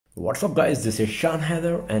What's up guys, this is Shan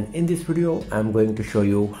Heather, and in this video I'm going to show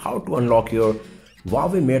you how to unlock your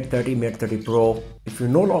Huawei Mate 30, Mate 30 Pro if you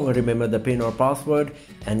no longer remember the PIN or password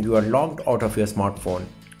and you are logged out of your smartphone.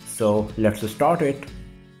 So let's start it.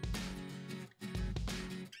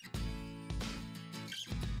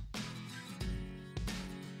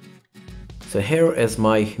 So here is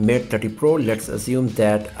my Mate 30 Pro. Let's assume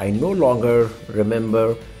that I no longer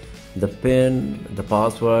remember the PIN, the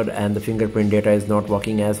password and the fingerprint data is not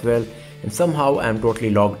working as well, and somehow I'm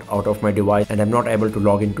totally logged out of my device and I'm not able to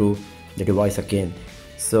log into the device again.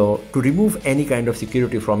 So to remove any kind of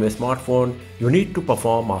security from your smartphone, you need to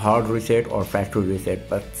perform a hard reset or factory reset.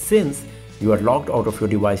 But since you are logged out of your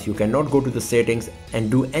device, you cannot go to the settings and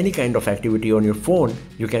do any kind of activity on your phone.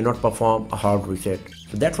 You cannot perform a hard reset.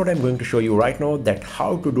 So that's what I'm going to show you right now, that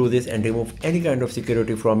how to do this and remove any kind of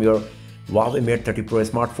security from your Huawei Mate 30 Pro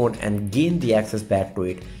smartphone and gain the access back to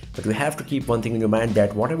it. But you have to keep one thing in your mind,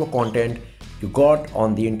 that whatever content you got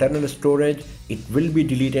on the internal storage, it will be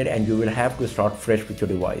deleted and you will have to start fresh with your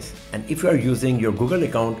device. And if you are using your Google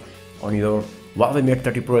account on your Huawei Mate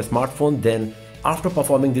 30 Pro smartphone, then after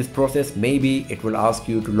performing this process, maybe it will ask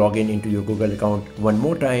you to log in into your Google account one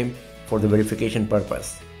more time for the verification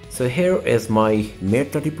purpose. So here is my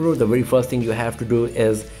Mate 30 Pro. The very first thing you have to do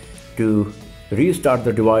is to restart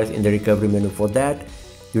the device in the recovery menu. For that,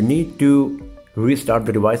 you need to restart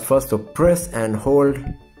the device first. So press and hold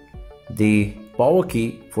the power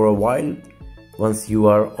key for a while once you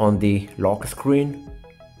are on the lock screen,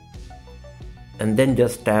 and then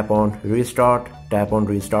just tap on restart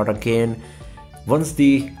again. Once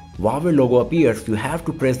the Huawei logo appears, you have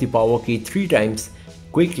to press the power key 3 times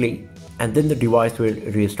quickly and then the device will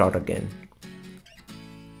restart again.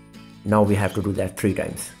 Now we have to do that 3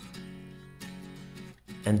 times.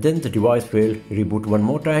 And then the device will reboot one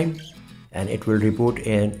more time and it will reboot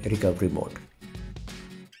in recovery mode.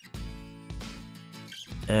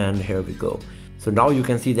 And here we go. So now you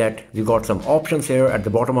can see that we got some options here at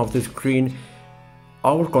the bottom of the screen.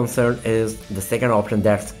 Our concern is the second option,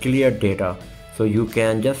 that's clear data. So you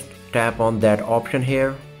can just tap on that option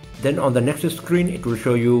here. Then on the next screen it will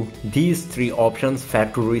show you these 3 options: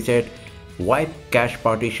 factory reset, wipe cache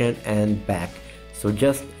partition and back. So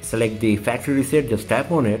just select the factory reset, just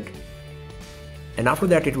tap on it, and after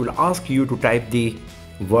that it will ask you to type the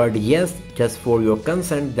word yes just for your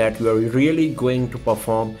consent that you are really going to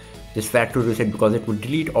perform this factory reset, because it will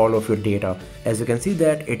delete all of your data. As you can see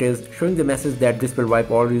that it is showing the message that this will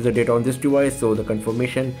wipe all user data on this device, so the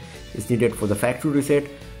confirmation is needed for the factory reset.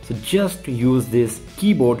 So just use this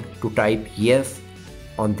keyboard to type yes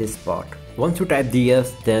on this part. Once you type the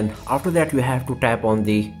yes, then after that you have to tap on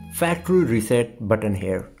the factory reset button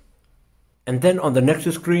here. And then on the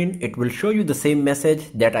next screen it will show you the same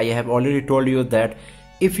message that I have already told you, that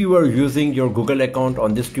if you are using your Google account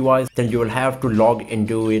on this device, then you will have to log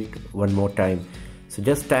into it one more time. So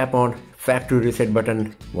just tap on factory reset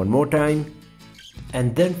button one more time,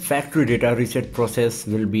 and then factory data reset process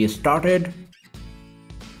will be started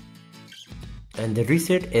and the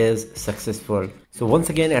reset is successful. So once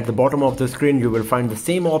again at the bottom of the screen you will find the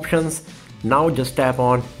same options. Now just tap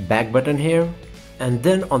on back button here, and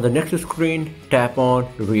then on the next screen tap on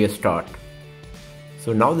restart.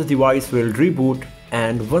 So now the device will reboot,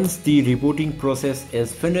 and once the rebooting process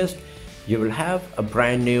is finished, you will have a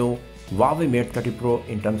brand new Huawei Mate 30 Pro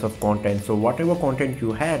in terms of content. So whatever content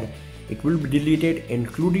you had, it will be deleted,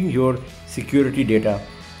 including your security data.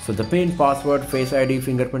 So the PIN, password, face ID,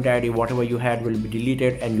 fingerprint ID, whatever you had will be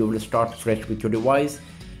deleted, and you will start fresh with your device,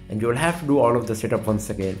 and you will have to do all of the setup once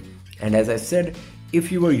again. And as I said,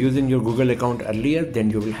 if you were using your Google account earlier, then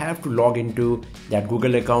you will have to log into that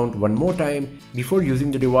Google account one more time before using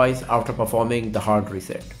the device after performing the hard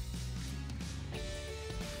reset.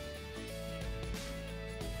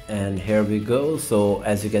 And here we go. So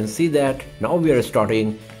as you can see that now we are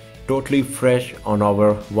starting totally fresh on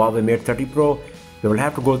our Huawei Mate 30 Pro. We will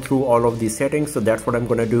have to go through all of these settings. So that's what I'm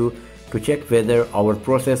going to do to check whether our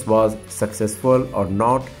process was successful or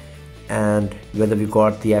not, and whether we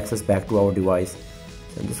got the access back to our device.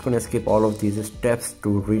 So I'm just going to skip all of these steps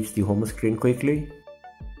to reach the home screen quickly.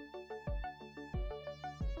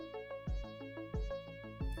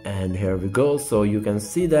 And here we go. So you can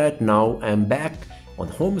see that now I'm back on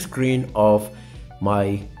the home screen of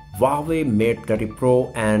my Huawei Mate 30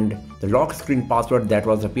 Pro, and the lock screen password that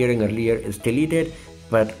was appearing earlier is deleted,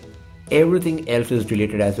 but everything else is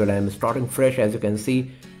deleted as well. I am starting fresh. As you can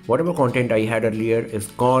see, whatever content I had earlier is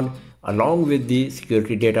gone along with the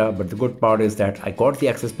security data, but the good part is that I got the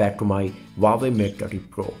access back to my Huawei Mate 30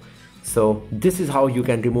 Pro. So this is how you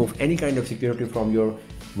can remove any kind of security from your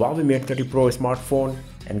Huawei Mate 30 Pro smartphone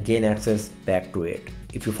and gain access back to it.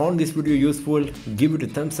 If you found this video useful, give it a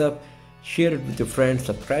thumbs up, share it with your friends,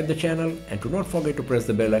 subscribe the channel, and do not forget to press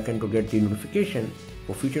the bell icon to get the notification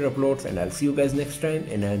for future uploads. And I'll see you guys next time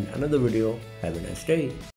in another video. Have a nice day.